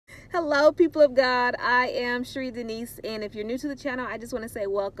Hello, people of God. I am Sheree Denise, and if you're new to the channel, I just want to say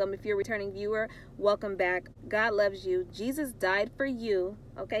welcome. If you're a returning viewer, welcome back. God loves you. Jesus died for you,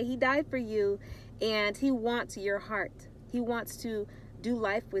 okay? He died for you, and he wants your heart. He wants to do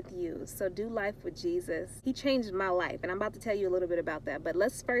life with you, so do life with Jesus. He changed my life, and I'm about to tell you a little bit about that, but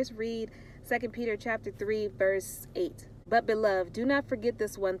let's first read 2 Peter chapter 3, verse 8. But beloved, do not forget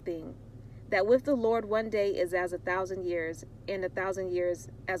this one thing, that with the Lord 1 day is as 1,000 years, and 1,000 years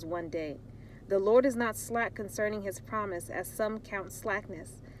as 1 day. The Lord is not slack concerning his promise, as some count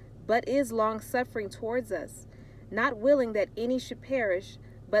slackness, but is long-suffering towards us, not willing that any should perish,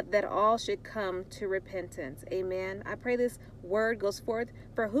 but that all should come to repentance. Amen. I pray this word goes forth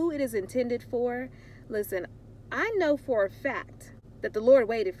for who it is intended for. Listen, I know for a fact that the Lord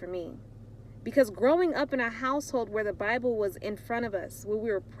waited for me. Because growing up in a household where the Bible was in front of us, where we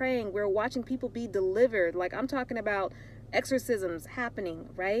were praying, we were watching people be delivered, like I'm talking about exorcisms happening,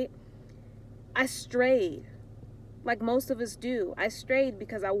 right? I strayed, like most of us do. I strayed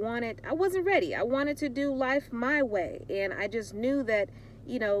because I wasn't ready. I wanted to do life my way. And I just knew that,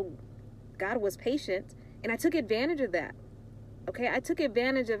 God was patient, and I took advantage of that. Okay, I took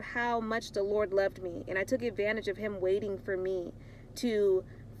advantage of how much the Lord loved me, and I took advantage of him waiting for me to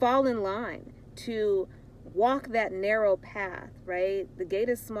fall in line, to walk that narrow path, right? The gate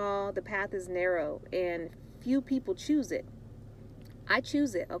is small, the path is narrow, and few people choose it. I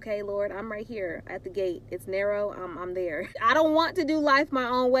choose it, okay, Lord? I'm right here at the gate. It's narrow, I'm there. I don't want to do life my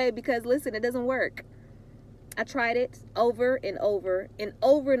own way because, listen, it doesn't work. I tried it over and over and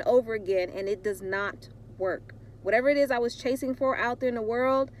over and over again, and it does not work. Whatever it is I was chasing for out there in the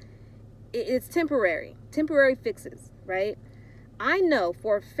world, it's temporary fixes, right? I know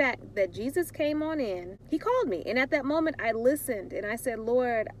for a fact that Jesus came on in, he called me. And at that moment, I listened and I said,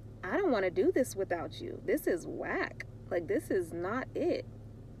 Lord, I don't want to do this without you. This is whack. Like, this is not it.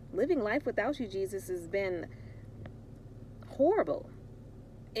 Living life without you, Jesus, has been horrible.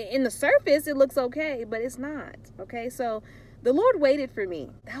 In the surface, it looks okay, but it's not. Okay, so the Lord waited for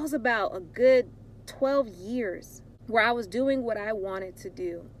me. That was about a good 12 years where I was doing what I wanted to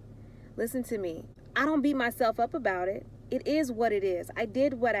do. Listen to me. I don't beat myself up about it. It is what it is. I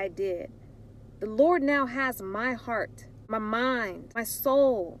did what I did. The Lord now has my heart, my mind, my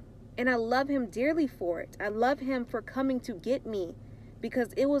soul, and I love him dearly for it. I love him for coming to get me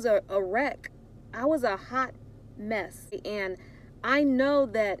because it was a wreck. I was a hot mess. And I know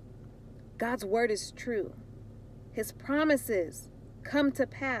that God's word is true. His promises come to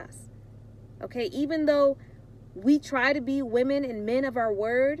pass. Okay, even though we try to be women and men of our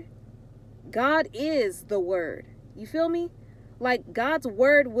word, God is the word. You feel me? Like, God's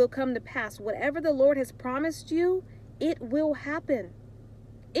word will come to pass. Whatever the Lord has promised you, it will happen.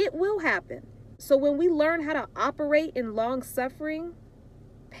 It will happen. So when we learn how to operate in long suffering,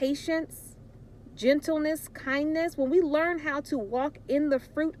 patience, gentleness, kindness, when we learn how to walk in the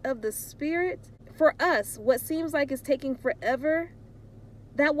fruit of the Spirit, for us, what seems like it's taking forever,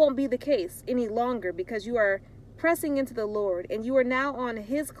 that won't be the case any longer because you are pressing into the Lord, and you are now on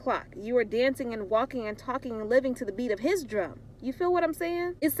his clock. You are dancing and walking and talking and living to the beat of his drum. You feel what I'm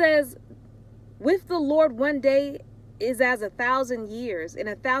saying? It says, with the Lord 1 day is as 1,000 years, and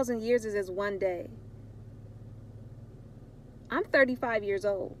 1,000 years is as 1 day. I'm 35 years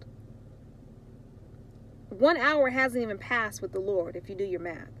old. 1 hour hasn't even passed with the Lord, if you do your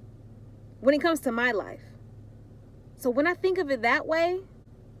math, when it comes to my life. So when I think of it that way,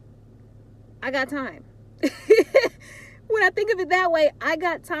 I got time. When I think of it that way, I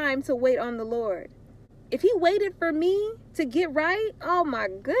got time to wait on the Lord. If he waited for me to get right, oh my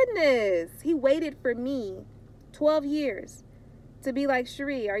goodness. He waited for me 12 years to be like,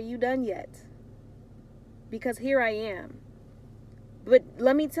 Sheree, are you done yet? Because here I am. But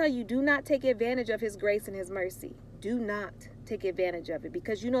let me tell you, do not take advantage of his grace and his mercy. Do not take advantage of it,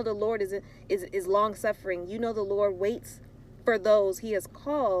 because the Lord is long suffering. The Lord waits for those he has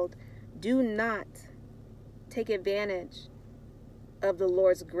called. Do not take advantage of the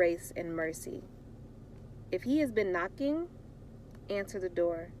Lord's grace and mercy. If he has been knocking, answer the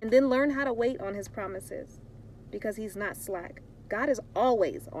door. And then learn how to wait on his promises, because he's not slack. God is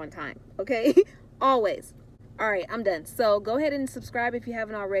always on time, okay? Always. All right, I'm done. So go ahead and subscribe if you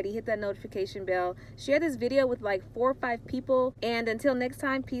haven't already. Hit that notification bell. Share this video with like 4 or 5 people. And until next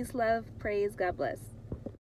time, peace, love, praise, God bless.